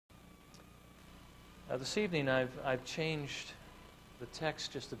This evening I've changed the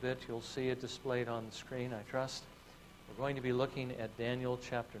text just a bit. You'll see it displayed on the screen, I trust. We're going to be looking at Daniel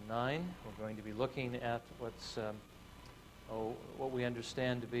chapter 9. We're going to be looking at what we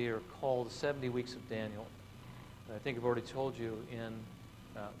understand to be or called the 70 weeks of Daniel. I think I've already told you in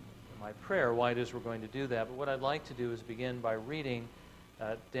my prayer why it is we're going to do that. But what I'd like to do is begin by reading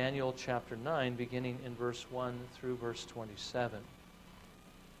Daniel chapter 9, beginning in verse 1 through verse 27.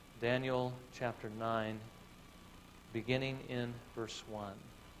 Daniel chapter 9, beginning in verse 1.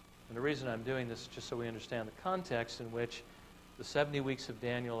 And the reason I'm doing this is just so we understand the context in which the 70 weeks of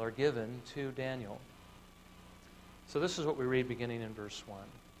Daniel are given to Daniel. So this is what we read beginning in verse 1.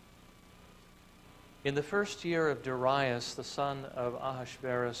 In the first year of Darius, the son of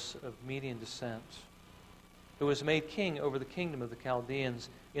Ahasuerus of Median descent, who was made king over the kingdom of the Chaldeans,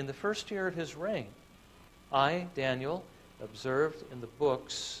 in the first year of his reign, I, Daniel, observed in the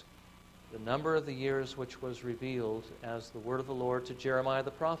books the number of the years which was revealed as the word of the Lord to Jeremiah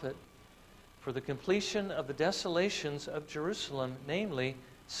the prophet, for the completion of the desolations of Jerusalem, namely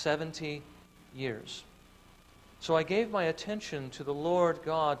 70 years. So I gave my attention to the Lord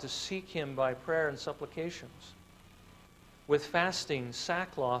God to seek him by prayer and supplications, with fasting,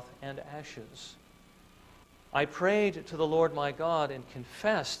 sackcloth, and ashes. I prayed to the Lord my God and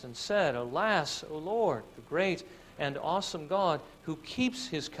confessed and said, Alas, O Lord, the great and awesome God, who keeps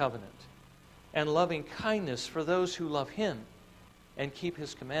his covenant and loving kindness for those who love him and keep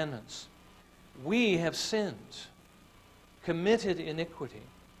his commandments. We have sinned, committed iniquity,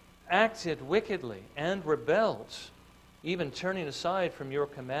 acted wickedly, and rebelled, even turning aside from your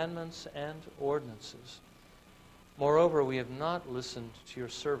commandments and ordinances. Moreover, we have not listened to your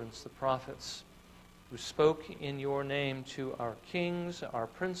servants, the prophets, who spoke in your name to our kings, our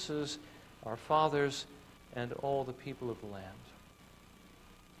princes, our fathers, and all the people of the land.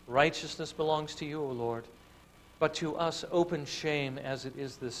 Righteousness belongs to you, O Lord, but to us open shame as it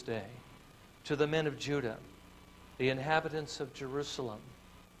is this day, to the men of Judah, the inhabitants of Jerusalem,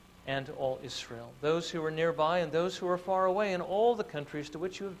 and all Israel, those who are nearby and those who are far away, in all the countries to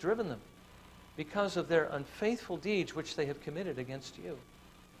which you have driven them, because of their unfaithful deeds which they have committed against you.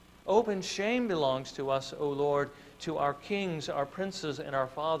 Open shame belongs to us, O Lord, to our kings, our princes, and our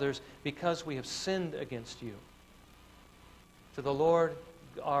fathers, because we have sinned against you. To the Lord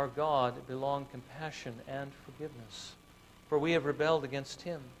our God belong compassion and forgiveness, for we have rebelled against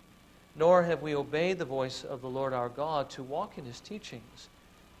him, nor have we obeyed the voice of the Lord our God to walk in his teachings,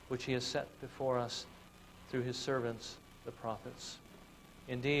 which he has set before us through his servants, the prophets.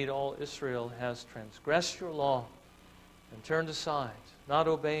 Indeed, all Israel has transgressed your law and turned aside, not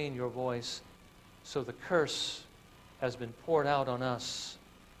obeying your voice, so the curse has been poured out on us,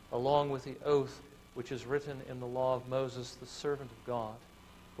 along with the oath which is written in the law of Moses, the servant of God,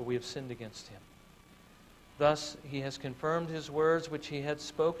 for we have sinned against him. Thus he has confirmed his words which he had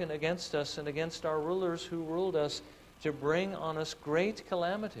spoken against us and against our rulers who ruled us, to bring on us great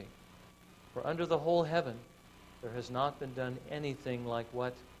calamity. For under the whole heaven there has not been done anything like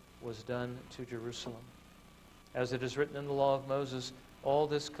what was done to Jerusalem. As it is written in the law of Moses, all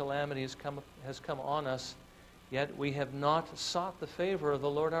this calamity has come on us, yet we have not sought the favor of the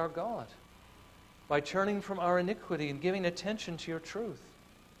Lord our God, by turning from our iniquity and giving attention to your truth.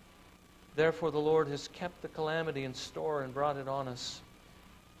 Therefore the Lord has kept the calamity in store and brought it on us.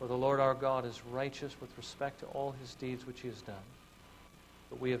 For the Lord our God is righteous with respect to all his deeds which he has done.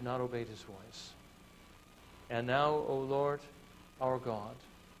 But we have not obeyed his voice. And now, O Lord our God,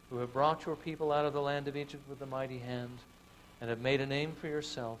 who have brought your people out of the land of Egypt with a mighty hand, and have made a name for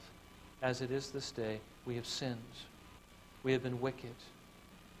yourself, as it is this day, we have sinned. We have been wicked.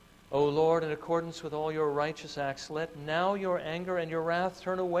 O Lord, in accordance with all your righteous acts, let now your anger and your wrath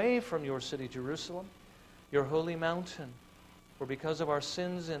turn away from your city, Jerusalem, your holy mountain. For because of our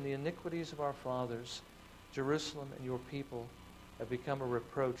sins and the iniquities of our fathers, Jerusalem and your people have become a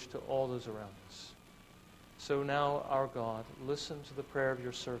reproach to all those around us. So now, our God, listen to the prayer of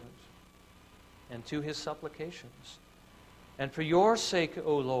your servant and to his supplications. And for your sake,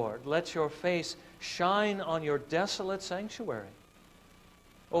 O Lord, let your face shine on your desolate sanctuary.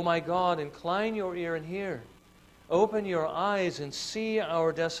 O my God, incline your ear and hear. Open your eyes and see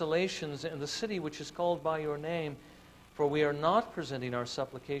our desolations in the city which is called by your name. For we are not presenting our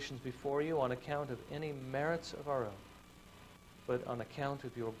supplications before you on account of any merits of our own, but on account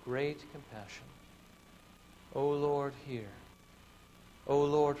of your great compassion. O Lord, hear. O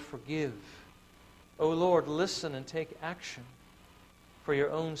Lord, forgive. O Lord, listen and take action. For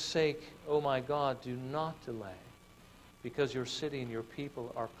your own sake, O my God, do not delay, because your city and your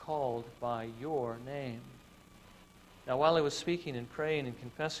people are called by your name. Now while I was speaking and praying and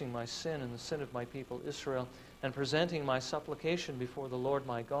confessing my sin and the sin of my people Israel, and presenting my supplication before the Lord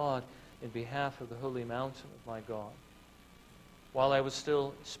my God in behalf of the holy mountain of my God, while I was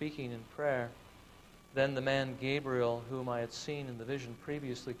still speaking in prayer, then the man Gabriel, whom I had seen in the vision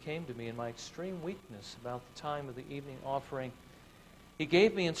previously, came to me in my extreme weakness about the time of the evening offering. He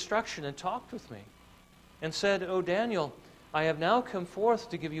gave me instruction and talked with me and said, O Daniel, I have now come forth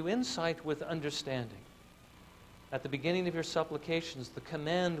to give you insight with understanding. At the beginning of your supplications, the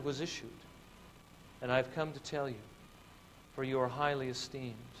command was issued, and I have come to tell you, for you are highly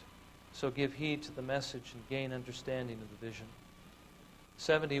esteemed. So give heed to the message and gain understanding of the vision.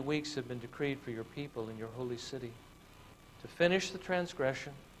 70 weeks have been decreed for your people in your holy city, to finish the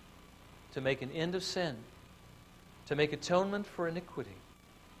transgression, to make an end of sin, to make atonement for iniquity,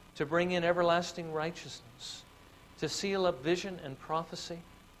 to bring in everlasting righteousness, to seal up vision and prophecy,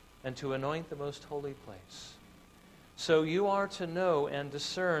 and to anoint the most holy place. So you are to know and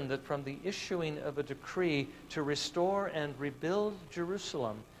discern that from the issuing of a decree to restore and rebuild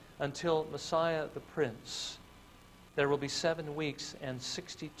Jerusalem until Messiah the Prince, there will be 7 weeks and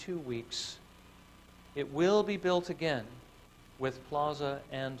 62 weeks. It will be built again with plaza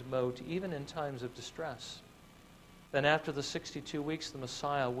and moat, even in times of distress. Then after the 62 weeks, the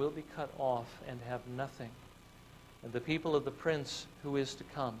Messiah will be cut off and have nothing. And the people of the Prince who is to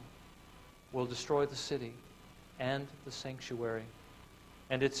come will destroy the city and the sanctuary.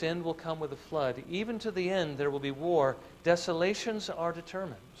 And its end will come with a flood. Even to the end there will be war. Desolations are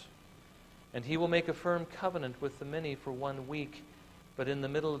determined. And he will make a firm covenant with the many for 1 week, but in the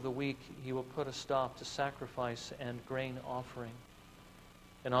middle of the week he will put a stop to sacrifice and grain offering.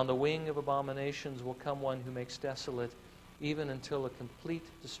 And on the wing of abominations will come one who makes desolate, even until a complete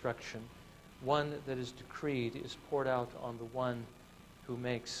destruction. One that is decreed is poured out on the one who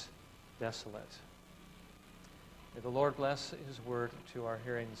makes desolate. May the Lord bless his word to our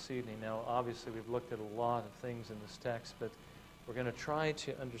hearing this evening. Now, obviously, we've looked at a lot of things in this text, but we're going to try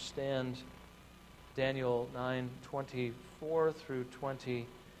to understand Daniel 9:24 through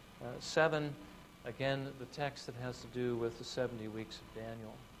 27. Again, the text that has to do with the 70 weeks of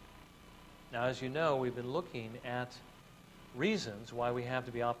Daniel. Now, as you know, we've been looking at reasons why we have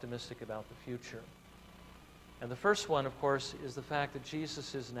to be optimistic about the future. And the first one, of course, is the fact that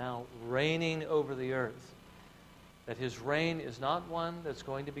Jesus is now reigning over the earth. That his reign is not one that's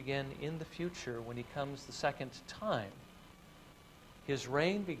going to begin in the future when he comes the second time. His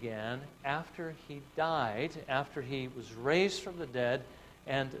reign began after he died, after he was raised from the dead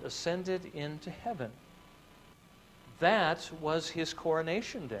and ascended into heaven. That was his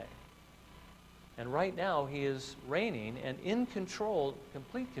coronation day. And right now he is reigning and in control,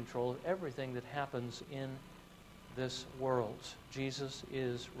 complete control of everything that happens in this world. Jesus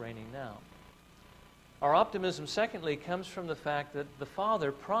is reigning now. Our optimism, secondly, comes from the fact that the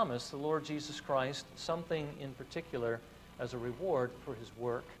Father promised the Lord Jesus Christ something in particular as a reward for his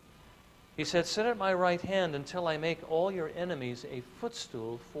work. He said, "Sit at my right hand until I make all your enemies a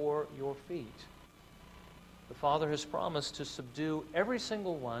footstool for your feet." The Father has promised to subdue every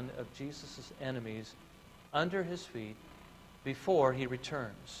single one of Jesus' enemies under his feet before he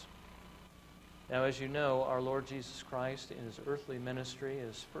returns. Now, as you know, our Lord Jesus Christ, in his earthly ministry,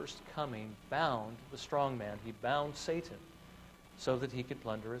 his first coming, bound the strong man. He bound Satan so that he could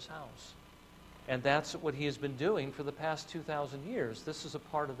plunder his house. And that's what he has been doing for the past 2,000 years. This is a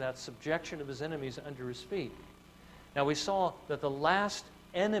part of that subjection of his enemies under his feet. Now, we saw that the last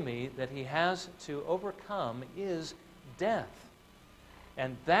enemy that he has to overcome is death.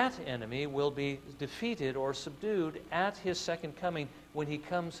 And that enemy will be defeated or subdued at his second coming when he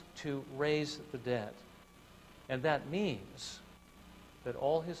comes to raise the dead. And that means that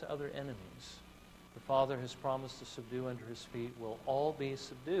all his other enemies, the Father has promised to subdue under his feet, will all be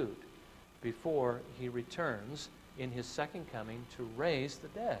subdued before he returns in his second coming to raise the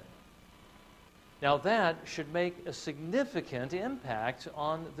dead. Now that should make a significant impact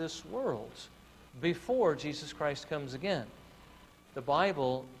on this world before Jesus Christ comes again. The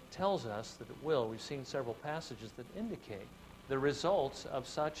Bible tells us that it will. We've seen several passages that indicate the results of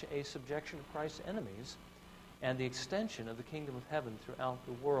such a subjection of Christ's enemies and the extension of the kingdom of heaven throughout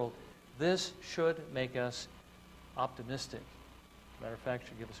the world. This should make us optimistic. Matter of fact,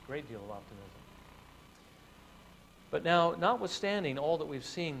 should give us a great deal of optimism. But now, notwithstanding all that we've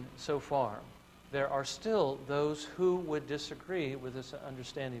seen so far, there are still those who would disagree with this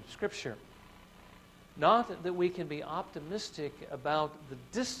understanding of Scripture. Not that we can be optimistic about the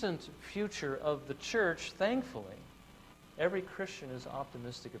distant future of the church, thankfully. Every Christian is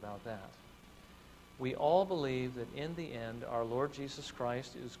optimistic about that. we all believe that in the end our Lord Jesus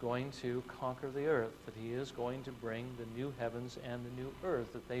Christ is going to conquer the earth, that he is going to bring the new heavens and the new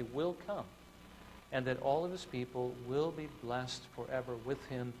earth, that they will come, and that all of his people will be blessed forever with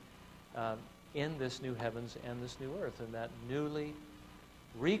him in this new heavens and this new earth, in that newly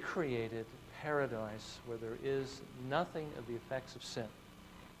recreated paradise where there is nothing of the effects of sin.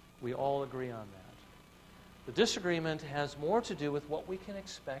 We all agree on that. The disagreement has more to do with what we can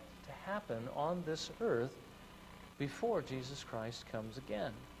expect to happen on this earth before Jesus Christ comes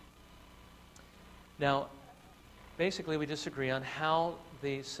again. Now, basically we disagree on how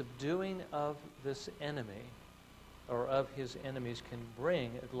the subduing of this enemy, or of his enemies, can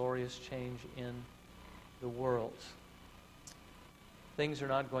bring a glorious change in the world. Things are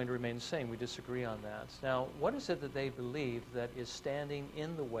not going to remain the same. We disagree on that. Now, what is it that they believe that is standing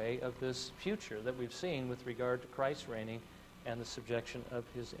in the way of this future that we've seen with regard to Christ reigning and the subjection of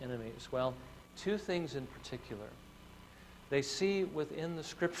his enemies? Well, two things in particular. They see within the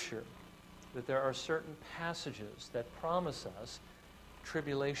Scripture that there are certain passages that promise us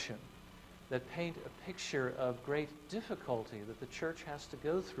tribulation, that paint a picture of great difficulty that the church has to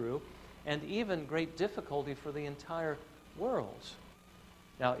go through, and even great difficulty for the entire world.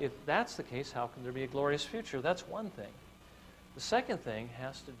 Now, if that's the case, how can there be a glorious future? That's one thing. The second thing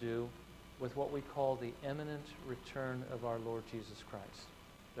has to do with what we call the imminent return of our Lord Jesus Christ.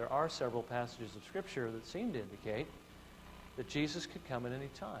 There are several passages of Scripture that seem to indicate that Jesus could come at any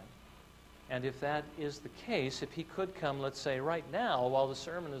time. And if that is the case, if he could come, let's say, right now while the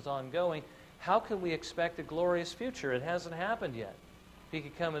sermon is ongoing, how can we expect a glorious future? It hasn't happened yet. If he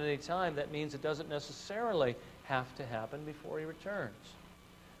could come at any time, that means it doesn't necessarily have to happen before he returns.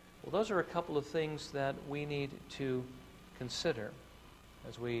 Well, those are a couple of things that we need to consider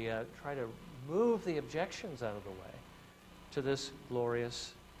as we try to move the objections out of the way to this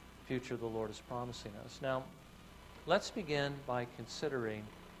glorious future the Lord is promising us. Now, let's begin by considering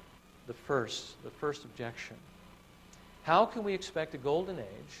the first objection. How can we expect a golden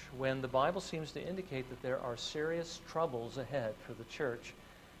age when the Bible seems to indicate that there are serious troubles ahead for the church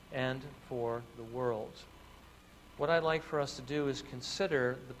and for the world? What I'd like for us to do is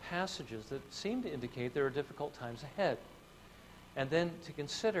consider the passages that seem to indicate there are difficult times ahead, and then to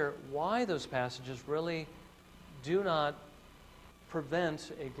consider why those passages really do not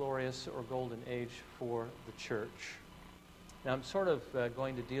prevent a glorious or golden age for the church. Now, I'm sort of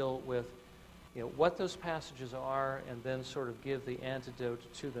going to deal with what those passages are, and then sort of give the antidote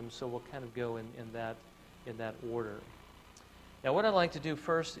to them. So we'll kind of go in that order. Now, what I'd like to do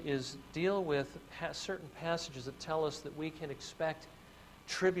first is deal with certain passages that tell us that we can expect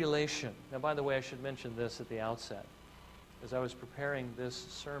tribulation. Now, by the way, I should mention this at the outset. As I was preparing this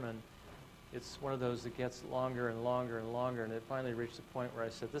sermon, it's one of those that gets longer and longer and longer, and it finally reached a point where I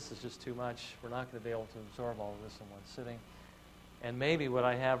said, this is just too much. We're not going to be able to absorb all of this in one sitting. And maybe what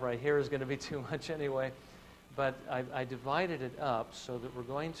I have right here is going to be too much anyway. But I divided it up so that we're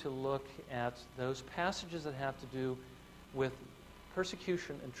going to look at those passages that have to do with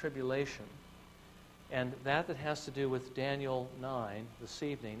persecution and tribulation, and that has to do with Daniel 9 this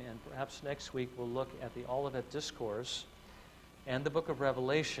evening, and perhaps next week we'll look at the Olivet Discourse and the book of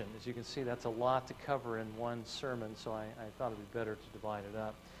Revelation. As you can see, that's a lot to cover in one sermon, so I thought it would be better to divide it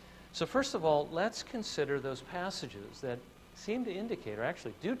up. So first of all, let's consider those passages that seem to indicate, or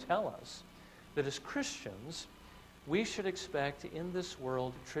actually do tell us, that as Christians we should expect in this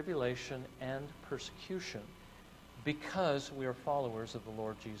world tribulation and persecution because we are followers of the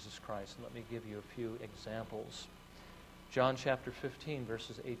Lord Jesus Christ. And let me give you a few examples. John chapter 15,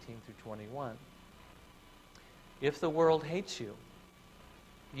 verses 18 through 21. If the world hates you,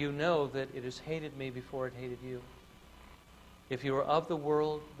 you know that it has hated me before it hated you. If you were of the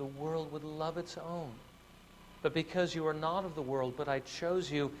world would love its own. But because you are not of the world, but I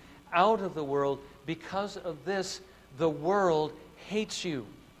chose you out of the world, because of this, the world hates you.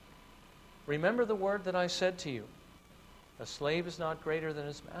 Remember the word that I said to you. A slave is not greater than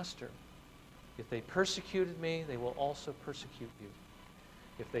his master. If they persecuted me, they will also persecute you.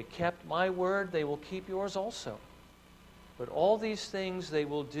 If they kept my word, they will keep yours also. But all these things they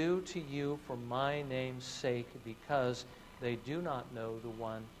will do to you for my name's sake, because they do not know the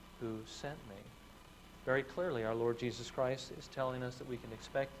one who sent me. Very clearly, our Lord Jesus Christ is telling us that we can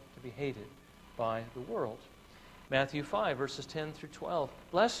expect to be hated by the world. Matthew 5, verses 10 through 12.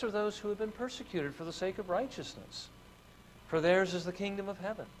 Blessed are those who have been persecuted for the sake of righteousness, for theirs is the kingdom of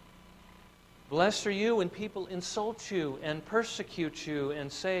heaven. Blessed are you when people insult you and persecute you and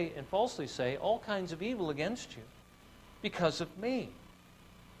say, and falsely say, all kinds of evil against you because of me.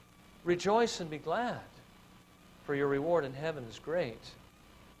 Rejoice and be glad, for your reward in heaven is great.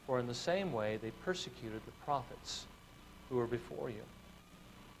 for in the same way they persecuted the prophets who were before you.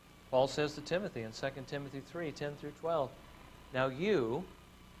 Paul says to Timothy in 2 Timothy 3, 10 through 12, now you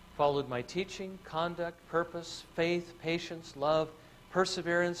followed my teaching, conduct, purpose, faith, patience, love,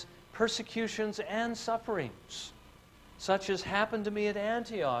 perseverance, persecutions, and sufferings, such as happened to me at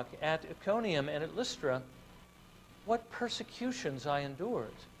Antioch, at Iconium, and at Lystra. What persecutions I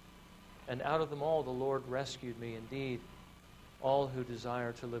endured! And out of them all the Lord rescued me. Indeed, all who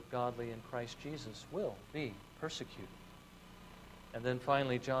desire to live godly in Christ Jesus will be persecuted. And then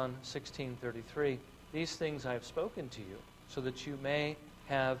finally, John 16:33, these things I have spoken to you, so that you may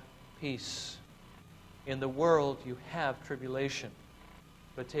have peace. In the world you have tribulation,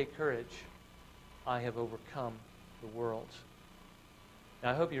 but take courage. I have overcome the world.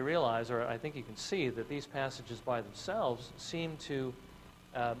 Now, I hope you realize, or I think you can see, that these passages by themselves seem to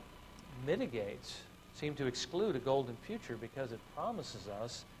mitigate, seem to exclude a golden future, because it promises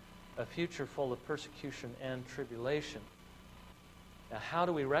us a future full of persecution and tribulation. Now, how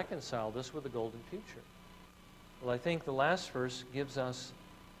do we reconcile this with the golden future? Well, I think the last verse gives us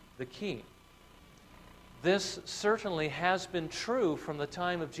the key. This certainly has been true from the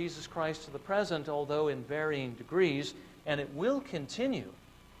time of Jesus Christ to the present, although in varying degrees, and it will continue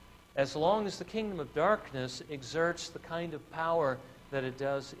as long as the kingdom of darkness exerts the kind of power that it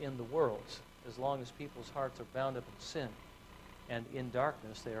does in the world. As long as people's hearts are bound up in sin and in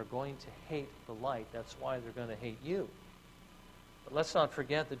darkness, they are going to hate the light. That's why they're going to hate you. But let's not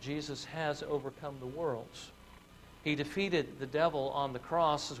forget that Jesus has overcome the world. He defeated the devil on the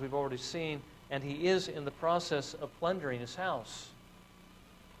cross, as we've already seen, and he is in the process of plundering his house.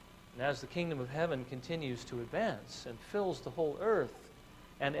 And as the kingdom of heaven continues to advance and fills the whole earth,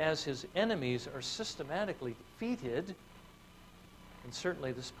 and as his enemies are systematically defeated, and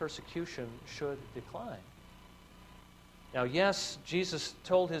certainly this persecution should decline. Now, yes, Jesus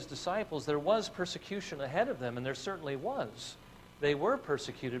told his disciples there was persecution ahead of them, and there certainly was. They were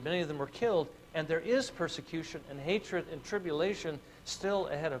persecuted. Many of them were killed, and there is persecution and hatred and tribulation still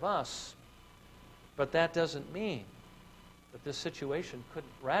ahead of us. But that doesn't mean that this situation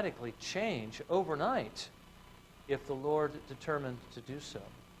couldn't radically change overnight if the Lord determined to do so.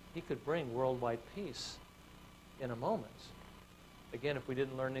 He could bring worldwide peace in a moment. Again, if we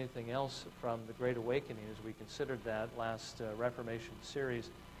didn't learn anything else from the Great Awakening as we considered that last Reformation series,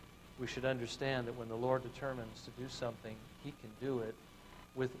 we should understand that when the Lord determines to do something, he can do it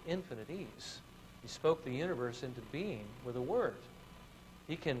with infinite ease. He spoke the universe into being with a word.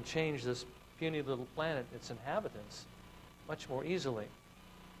 He can change this puny little planet, its inhabitants, much more easily.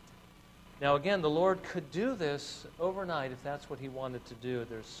 Now again, the Lord could do this overnight if that's what he wanted to do.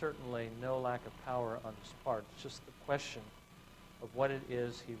 There's certainly no lack of power on his part. It's just the question of what it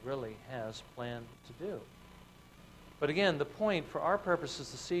is he really has planned to do. But again, the point for our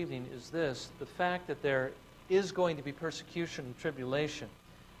purposes this evening is this: the fact that there is going to be persecution and tribulation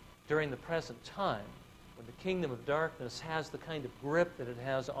during the present time, when the kingdom of darkness has the kind of grip that it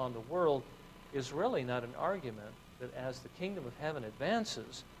has on the world, is really not an argument that as the kingdom of heaven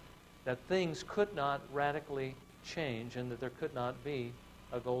advances, that things could not radically change and that there could not be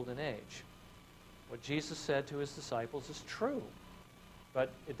a golden age. What Jesus said to his disciples is true, but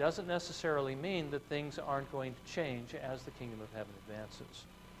it doesn't necessarily mean that things aren't going to change as the kingdom of heaven advances.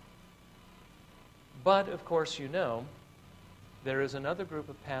 But, of course, you know, there is another group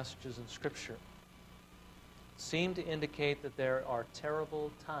of passages in Scripture that seem to indicate that there are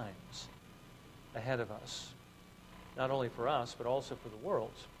terrible times ahead of us, not only for us, but also for the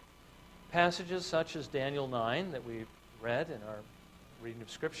world. Passages such as Daniel 9 that we read in our reading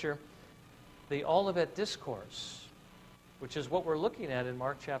of Scripture, the Olivet Discourse, which is what we're looking at in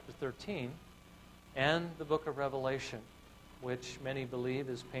Mark chapter 13, and the book of Revelation, which many believe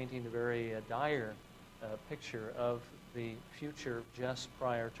is painting a very dire picture of the future just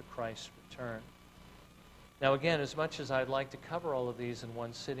prior to Christ's return. Now again, as much as I'd like to cover all of these in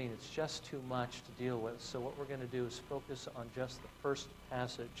one sitting, it's just too much to deal with. So what we're going to do is focus on just the first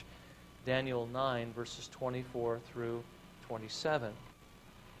passage, Daniel 9, verses 24 through 27.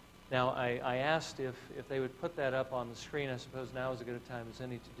 Now, I asked if they would put that up on the screen. I suppose now is as good a time as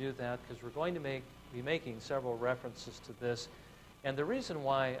any to do that, because we're going to be making several references to this. And the reason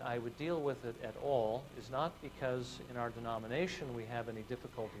why I would deal with it at all is not because in our denomination we have any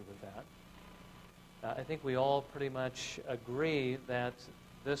difficulty with that. I think we all pretty much agree that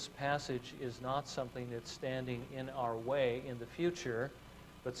this passage is not something that's standing in our way in the future,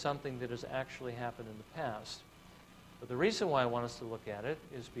 but something that has actually happened in the past. But the reason why I want us to look at it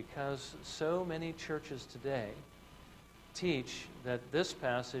is because so many churches today teach that this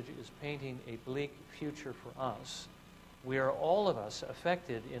passage is painting a bleak future for us, We are all of us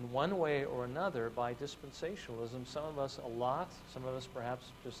affected in one way or another by dispensationalism. Some of us a lot, some of us perhaps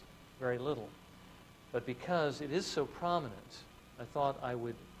just very little. But because it is so prominent, I thought I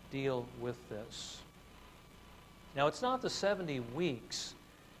would deal with this. Now, it's not the 70 weeks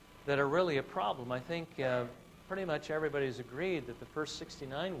that are really a problem. I think pretty much everybody's agreed that the first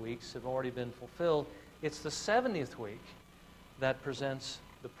 69 weeks have already been fulfilled. It's the 70th week that presents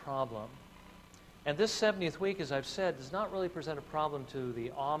the problem. And this 70th week, as I've said, does not really present a problem to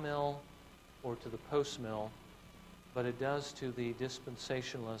the amill or to the post-mill, but it does to the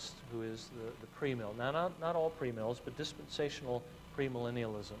dispensationalist who is the pre-mill. Now, not all pre-mills, but dispensational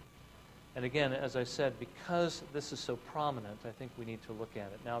premillennialism. And again, as I said, because this is so prominent, I think we need to look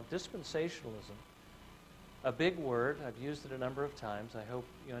at it. Now, dispensationalism, a big word. I've used it a number of times. I hope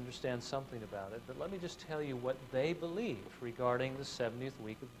you understand something about it. But let me just tell you what they believe regarding the 70th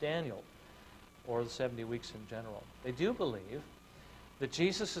week of Daniel, or the 70 weeks in general. They do believe that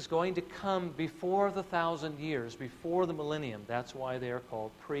Jesus is going to come before the 1,000 years, before the millennium. That's why they are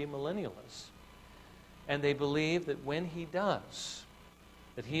called premillennialists. And they believe that when he does,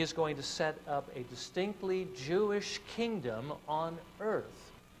 that he is going to set up a distinctly Jewish kingdom on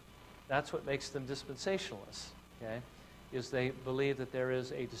earth. That's what makes them dispensationalists, okay? Is they believe that there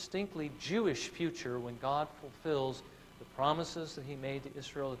is a distinctly Jewish future when God fulfills the promises that he made to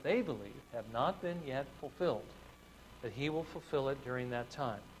Israel that they believe have not been yet fulfilled, that he will fulfill it during that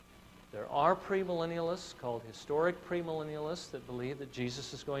time. There are premillennialists called historic premillennialists that believe that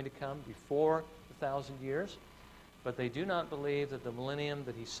Jesus is going to come before the 1,000 years, but they do not believe that the millennium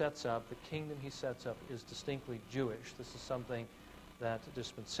that he sets up, the kingdom he sets up, is distinctly Jewish. This is something that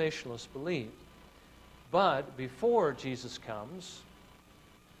dispensationalists believe. But before Jesus comes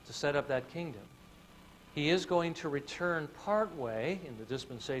to set up that kingdom, he is going to return partway, in the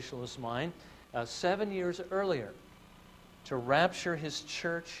dispensationalist mind, 7 years earlier, to rapture his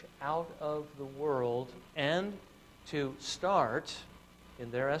church out of the world and to start,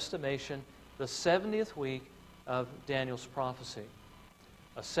 in their estimation, the 70th week of Daniel's prophecy.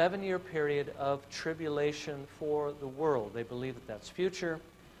 A 7-year period of tribulation for the world. They believe that that's future.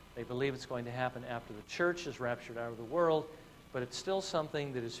 They believe it's going to happen after the church is raptured out of the world, but it's still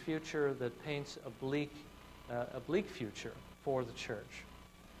something that is future, that paints a bleak future for the church.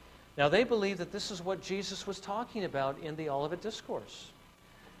 Now, they believe that this is what Jesus was talking about in the Olivet Discourse.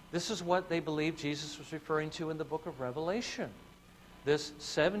 This is what they believe Jesus was referring to in the book of Revelation. This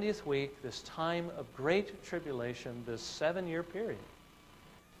 70th week, this time of great tribulation, this 7-year period.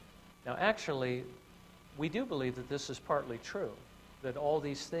 Now, actually, we do believe that this is partly true, that all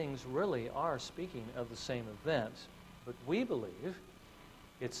these things really are speaking of the same event. But we believe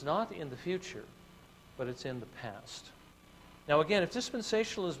it's not in the future, but it's in the past. Now, again, if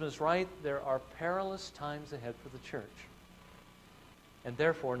dispensationalism is right, there are perilous times ahead for the church, and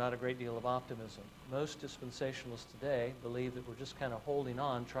therefore not a great deal of optimism. Most dispensationalists today believe that we're just kind of holding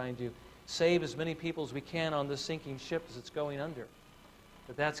on, trying to save as many people as we can on this sinking ship as it's going under.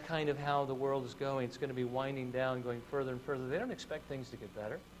 But that's kind of how the world is going. It's going to be winding down, going further and further. They don't expect things to get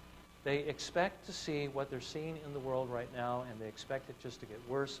better. They expect to see what they're seeing in the world right now, and they expect it just to get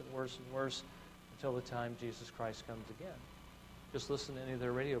worse and worse and worse until the time Jesus Christ comes again. Just listen to any of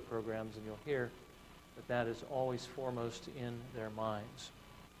their radio programs and you'll hear that that is always foremost in their minds.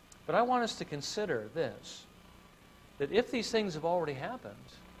 But I want us to consider this, that if these things have already happened,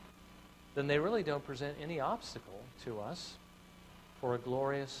 then they really don't present any obstacle to us for a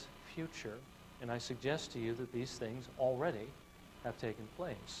glorious future. And I suggest to you that these things already have taken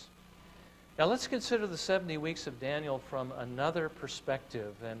place. Now let's consider the 70 weeks of Daniel from another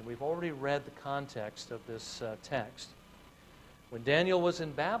perspective, and we've already read the context of this text. When Daniel was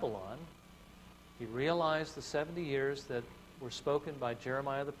in Babylon, he realized the 70 years that were spoken by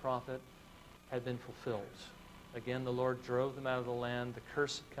Jeremiah the prophet had been fulfilled. Again, the Lord drove them out of the land. The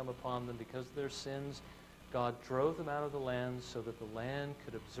curse had come upon them because of their sins. God drove them out of the land so that the land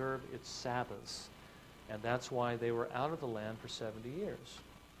could observe its Sabbaths. And that's why they were out of the land for 70 years.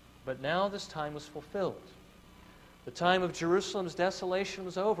 But now this time was fulfilled. The time of Jerusalem's desolation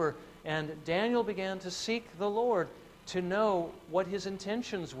was over, and Daniel began to seek the Lord to know what his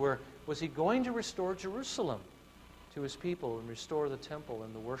intentions were. Was he going to restore Jerusalem to his people and restore the temple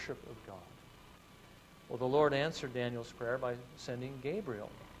and the worship of God? Well, the Lord answered Daniel's prayer by sending Gabriel,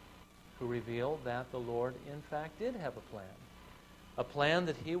 who revealed that the Lord, in fact, did have a plan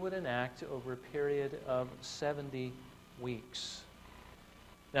that he would enact over a period of 70 weeks.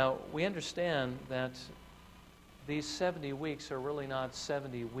 Now, we understand that these 70 weeks are really not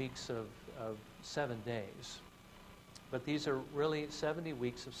 70 weeks of 7 days, but these are really 70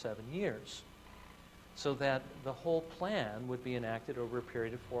 weeks of 7 years. so that the whole plan would be enacted over a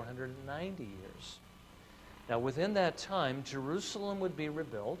period of 490 years. Now, within that time, Jerusalem would be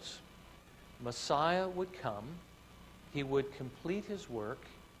rebuilt, Messiah would come, he would complete his work,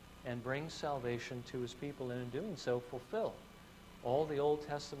 and bring salvation to his people, and in doing so, fulfill all the Old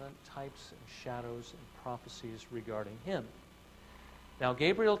Testament types and shadows and prophecies regarding him. Now,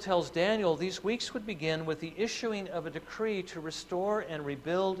 Gabriel tells Daniel these weeks would begin with the issuing of a decree to restore and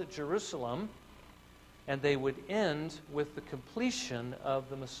rebuild Jerusalem, and they would end with the completion of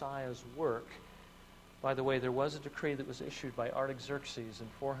the Messiah's work. By the way, there was a decree that was issued by Artaxerxes in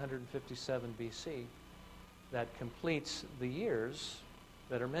 457 BC that completes the years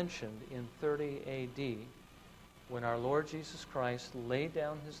that are mentioned in 30 AD, when our Lord Jesus Christ laid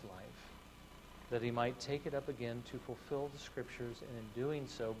down his life, that he might take it up again to fulfill the Scriptures, and in doing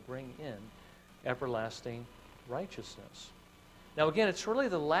so bring in everlasting righteousness. Now again, it's really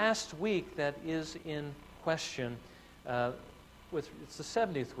the last week that is in question. It's the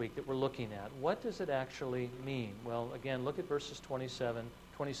 70th week that we're looking at. What does it actually mean? Well, again, look at verses 26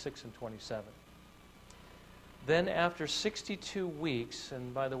 and 27. Then after 62 weeks,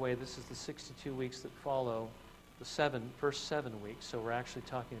 and by the way, this is the 62 weeks that follow the first 7 weeks, so we're actually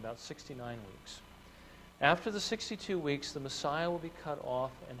talking about 69 weeks. After the 62 weeks, the Messiah will be cut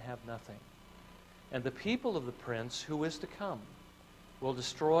off and have nothing. And the people of the prince who is to come will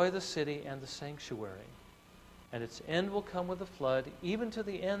destroy the city and the sanctuary. And its end will come with a flood. Even to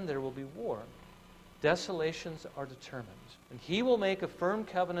the end there will be war. Desolations are determined. And he will make a firm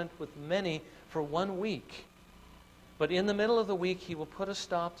covenant with many for 1 week. But in the middle of the week he will put a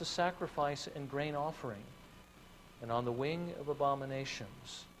stop to sacrifice and grain offering. And on the wing of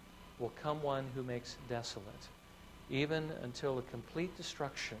abominations will come one who makes desolate, even until a complete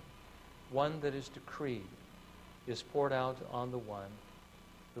destruction, one that is decreed, is poured out on the one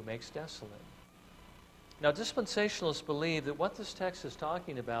who makes desolate. Now, dispensationalists believe that what this text is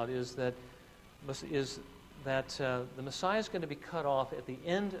talking about is that the Messiah is going to be cut off at the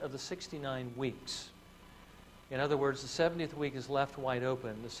end of the 69 weeks. In other words, the 70th week is left wide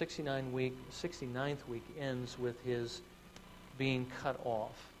open. The 69th week ends with his being cut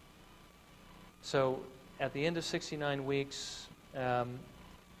off. So at the end of 69 weeks,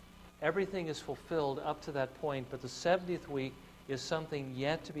 everything is fulfilled up to that point, but the 70th week is something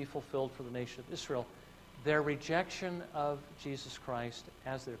yet to be fulfilled for the nation of Israel. Their rejection of Jesus Christ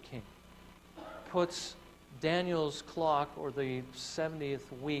as their king puts Daniel's clock, or the 70th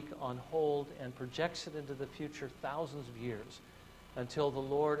week, on hold and projects it into the future thousands of years until the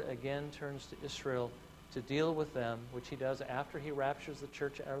Lord again turns to Israel to deal with them, which he does after he raptures the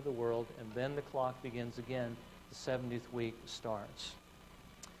church out of the world, and then the clock begins again. The 70th week starts.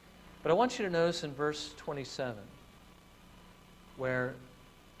 But I want you to notice in verse 27, where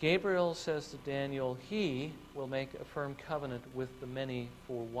Gabriel says to Daniel, he will make a firm covenant with the many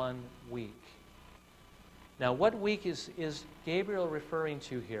for 1 week. Now, what week is Gabriel referring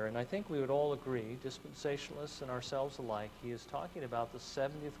to here? And I think we would all agree, dispensationalists and ourselves alike, he is talking about the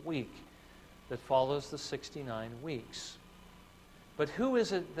 70th week that follows the 69 weeks. But who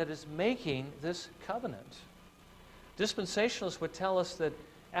is it that is making this covenant? Dispensationalists would tell us that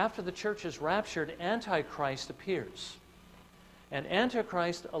after the church is raptured, Antichrist appears. And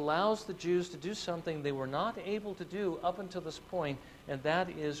Antichrist allows the Jews to do something they were not able to do up until this point, and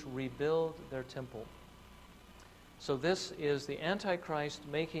that is rebuild their temple. So this is the Antichrist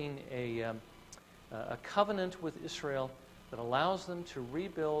making a covenant with Israel that allows them to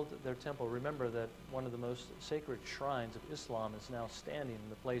rebuild their temple. Remember that one of the most sacred shrines of Islam is now standing in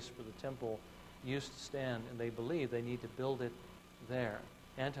the place where the temple used to stand, and they believe they need to build it there.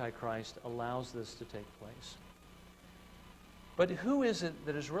 Antichrist allows this to take place. But who is it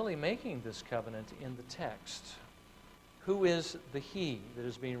that is really making this covenant in the text? Who is the he that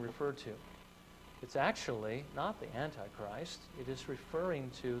is being referred to? It's actually not the Antichrist. It is referring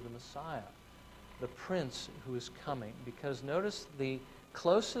to the Messiah, the Prince who is coming. Because notice the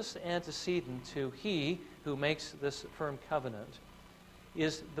closest antecedent to he who makes this firm covenant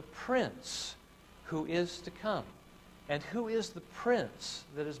is the Prince who is to come. And who is the Prince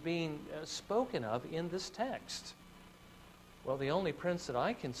that is being spoken of in this text? Well, the only prince that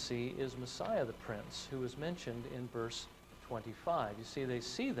I can see is Messiah the Prince, who is mentioned in verse 25. You see, they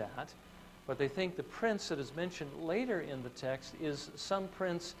see that, but they think the prince that is mentioned later in the text is some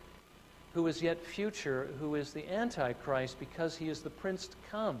prince who is yet future, who is the Antichrist, because he is the prince to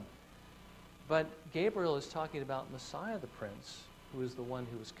come. But Gabriel is talking about Messiah the Prince, who is the one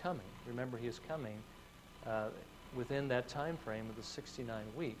who is coming. Remember, he is coming within that time frame of the 69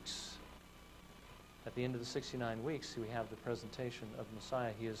 weeks. At the end of the 69 weeks, we have the presentation of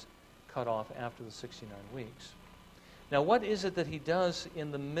Messiah. He is cut off after the 69 weeks. Now, what is it that he does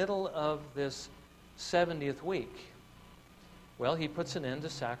in the middle of this 70th week? Well, he puts an end to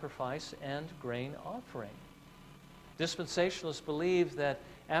sacrifice and grain offering. Dispensationalists believe that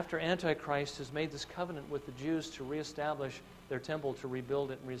after Antichrist has made this covenant with the Jews to reestablish their temple, to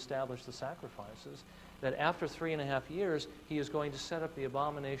rebuild it and reestablish the sacrifices, that after 3.5 years, he is going to set up the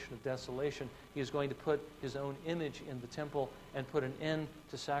abomination of desolation. He is going to put his own image in the temple and put an end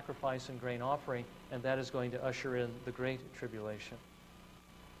to sacrifice and grain offering, and that is going to usher in the great tribulation.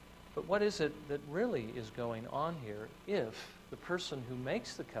 But what is it that really is going on here if the person who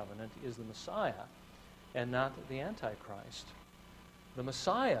makes the covenant is the Messiah and not the Antichrist? The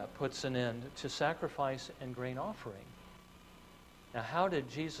Messiah puts an end to sacrifice and grain offering. Now, how did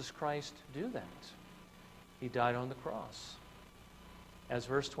Jesus Christ do that? He died on the cross. As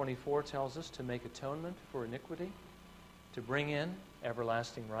verse 24 tells us, to make atonement for iniquity, to bring in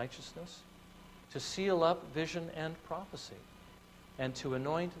everlasting righteousness, to seal up vision and prophecy, and to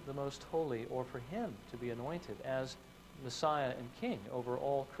anoint the most holy, or for him to be anointed as Messiah and King over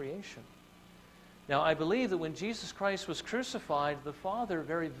all creation. Now, I believe that when Jesus Christ was crucified, the Father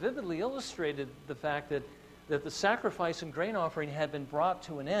very vividly illustrated the fact that the sacrifice and grain offering had been brought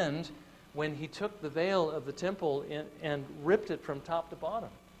to an end when he took the veil of the temple and ripped it from top to bottom.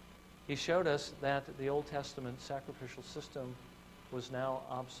 He showed us that the Old Testament sacrificial system was now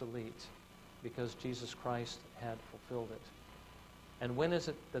obsolete because Jesus Christ had fulfilled it. And when is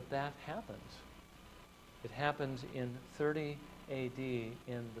it that that happened? It happened in 30 AD, in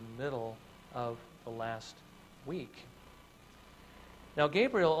the middle of the last week. Now,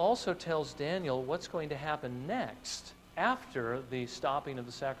 Gabriel also tells Daniel what's going to happen next after the stopping of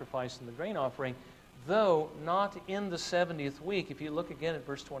the sacrifice and the grain offering, though not in the 70th week, if you look again at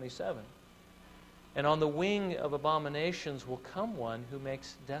verse 27. And on the wing of abominations will come one who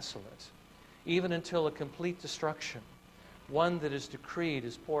makes desolate, even until a complete destruction. One that is decreed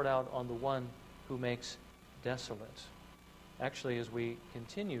is poured out on the one who makes desolate. Actually, as we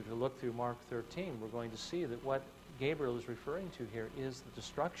continue to look through Mark 13, we're going to see that what Gabriel is referring to here is the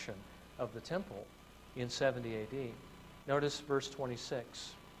destruction of the temple in 70 AD. Notice verse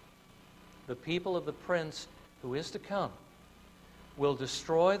 26. The people of the prince who is to come will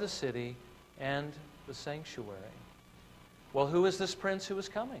destroy the city and the sanctuary. Well, who is this prince who is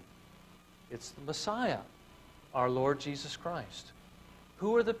coming? It's the Messiah, our Lord Jesus Christ.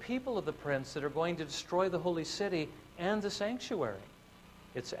 Who are the people of the prince that are going to destroy the holy city and the sanctuary?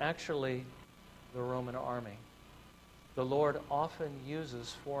 It's actually the Roman army. The Lord often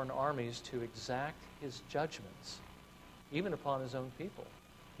uses foreign armies to exact his judgments, even upon his own people.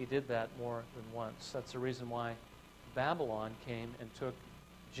 He did that more than once. That's the reason why Babylon came and took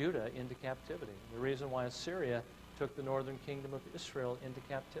Judah into captivity. The reason why Assyria took the northern kingdom of Israel into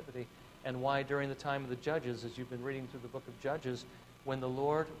captivity. And why during the time of the Judges, as you've been reading through the book of Judges, when the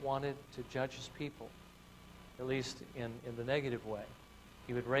Lord wanted to judge his people, at least in the negative way,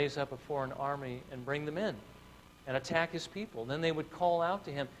 he would raise up a foreign army and bring them in and attack his people. Then they would call out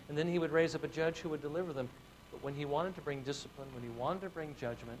to him, and then he would raise up a judge who would deliver them. But when he wanted to bring discipline, when he wanted to bring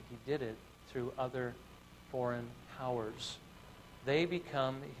judgment, he did it through other foreign powers. They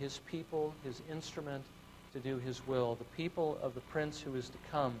become his people, his instrument to do his will. The people of the prince who is to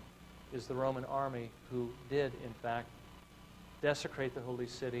come is the Roman army, who did, in fact, desecrate the holy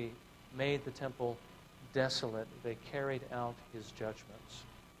city, made the temple desolate. They carried out his judgments.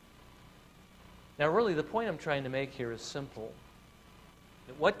 Now, really, the point I'm trying to make here is simple.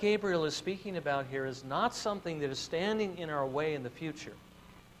 That what Gabriel is speaking about here is not something that is standing in our way in the future.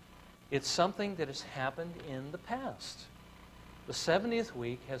 It's something that has happened in the past. The 70th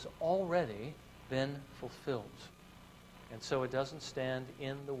week has already been fulfilled. And so it doesn't stand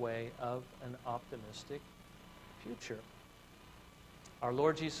in the way of an optimistic future. Our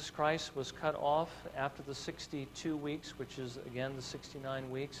Lord Jesus Christ was cut off after the 62 weeks, which is, again, the 69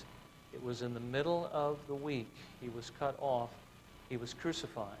 weeks. It was in the middle of the week. He was cut off. He was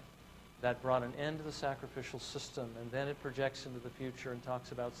crucified. That brought an end to the sacrificial system, and then it projects into the future and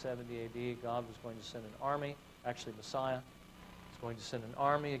talks about 70 AD. God was going to send an army, actually Messiah, was going to send an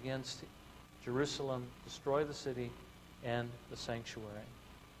army against Jerusalem, destroy the city and the sanctuary.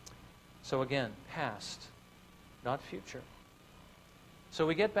 So again, past, not future. So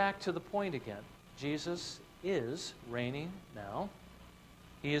we get back to the point again. Jesus is reigning now.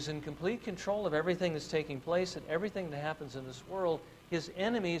 He is in complete control of everything that's taking place and everything that happens in this world. His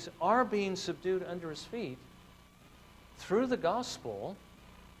enemies are being subdued under his feet through the gospel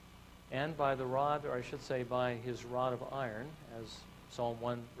and by the rod, or I should say by his rod of iron, as Psalm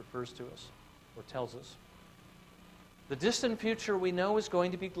 1 refers to us or tells us. The distant future we know is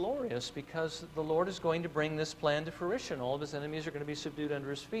going to be glorious because the Lord is going to bring this plan to fruition. All of his enemies are going to be subdued under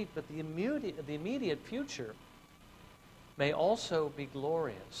his feet. But the immediate future may also be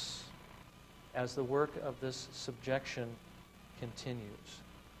glorious as the work of this subjection continues.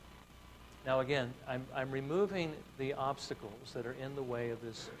 Now again, I'm removing the obstacles that are in the way of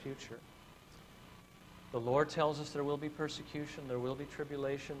this future. The Lord tells us there will be persecution, there will be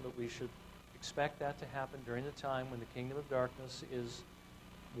tribulation, but we should expect that to happen during the time when the kingdom of darkness is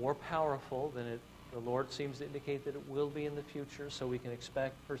more powerful than the Lord seems to indicate that it will be in the future, so we can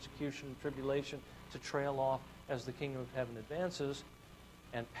expect persecution and tribulation to trail off as the kingdom of heaven advances.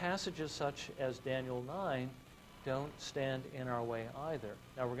 And passages such as Daniel 9 don't stand in our way either.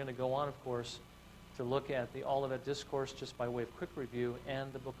 Now we're going to go on, of course, to look at the Olivet Discourse just by way of quick review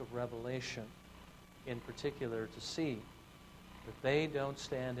and the book of Revelation in particular to see that they don't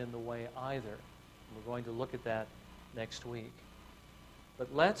stand in the way either. And we're going to look at that next week.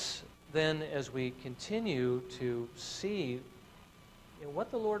 But let's then, as we continue to see what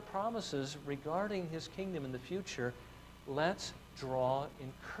the Lord promises regarding his kingdom in the future, let's draw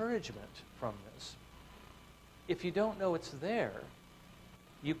encouragement from this. If you don't know it's there,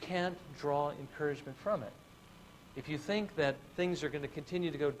 you can't draw encouragement from it. If you think that things are going to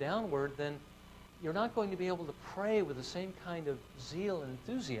continue to go downward, then you're not going to be able to pray with the same kind of zeal and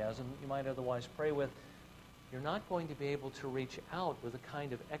enthusiasm you might otherwise pray with. You're not going to be able to reach out with the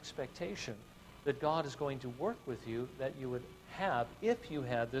kind of expectation that God is going to work with you that you would have if you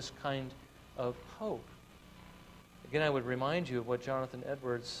had this kind of hope. Again, I would remind you of what Jonathan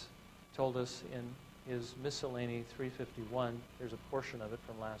Edwards told us in his Miscellany 351. There's a portion of it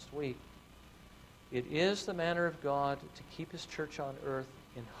from last week. It is the manner of God to keep his church on earth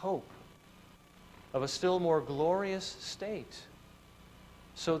in hope of a still more glorious state.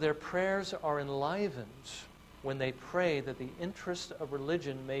 So their prayers are enlivened when they pray that the interest of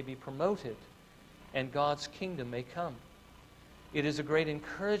religion may be promoted and God's kingdom may come. It is a great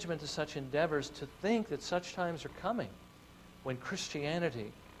encouragement to such endeavors to think that such times are coming when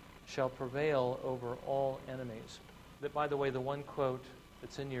Christianity shall prevail over all enemies. That, by the way, the one quote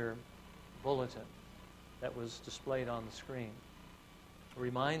that's in your bulletin that was displayed on the screen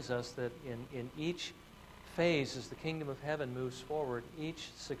reminds us that in each phase, as the kingdom of heaven moves forward, each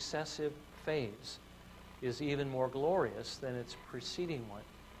successive phase is even more glorious than its preceding one.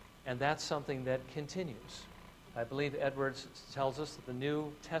 And that's something that continues. I believe Edwards tells us that the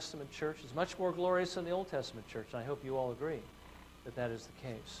New Testament church is much more glorious than the Old Testament church, and I hope you all agree that that is the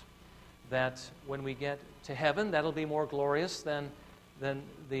case. That when we get to heaven, that'll be more glorious than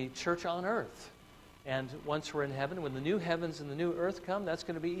the church on earth. And once we're in heaven, when the new heavens and the new earth come, that's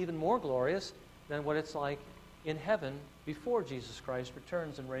going to be even more glorious than what it's like in heaven before Jesus Christ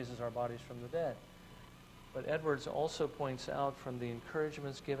returns and raises our bodies from the dead. But Edwards also points out from the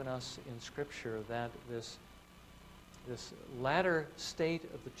encouragements given us in Scripture that this latter state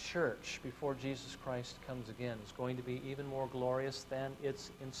of the church before Jesus Christ comes again is going to be even more glorious than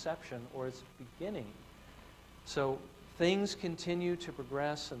its inception or its beginning. So things continue to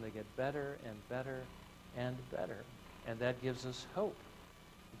progress and they get better and better and better. And that gives us hope.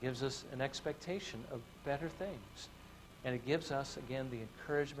 It gives us an expectation of better things. And it gives us, again, the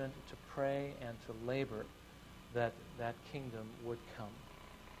encouragement to pray and to labor that that kingdom would come.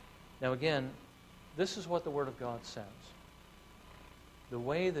 Now again, this is what the Word of God says. The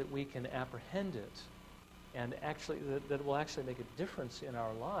way that we can apprehend it and actually that will actually make a difference in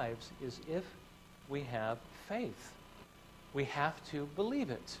our lives is if we have faith. We have to believe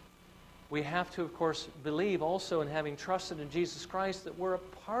it. We have to, of course, believe also in having trusted in Jesus Christ that we're a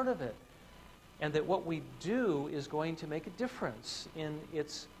part of it and that what we do is going to make a difference in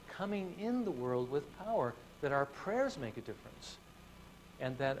its coming in the world with power, that our prayers make a difference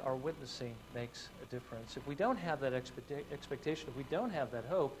and that our witnessing makes a difference. If we don't have that expectation, if we don't have that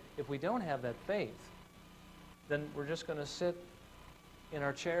hope, if we don't have that faith, then we're just going to sit in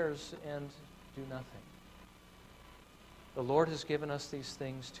our chairs and do nothing. The Lord has given us these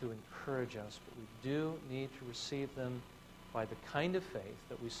things to encourage us, but we do need to receive them by the kind of faith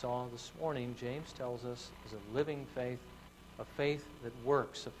that we saw this morning. James tells us is a living faith, a faith that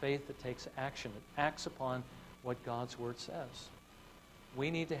works, a faith that takes action, that acts upon what God's Word says.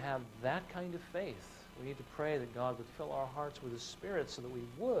 We need to have that kind of faith. We need to pray that God would fill our hearts with His Spirit so that we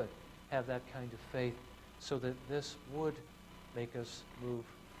would have that kind of faith, so that this would make us move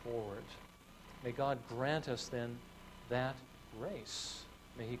forward. May God grant us then that grace.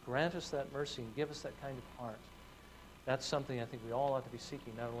 May He grant us that mercy and give us that kind of heart. That's something I think we all ought to be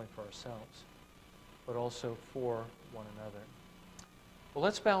seeking, not only for ourselves, but also for one another. Well,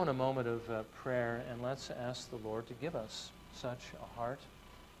 let's bow in a moment of prayer, and let's ask the Lord to give us such a heart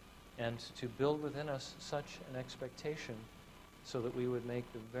and to build within us such an expectation so that we would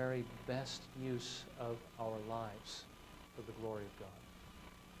make the very best use of our lives for the glory of God.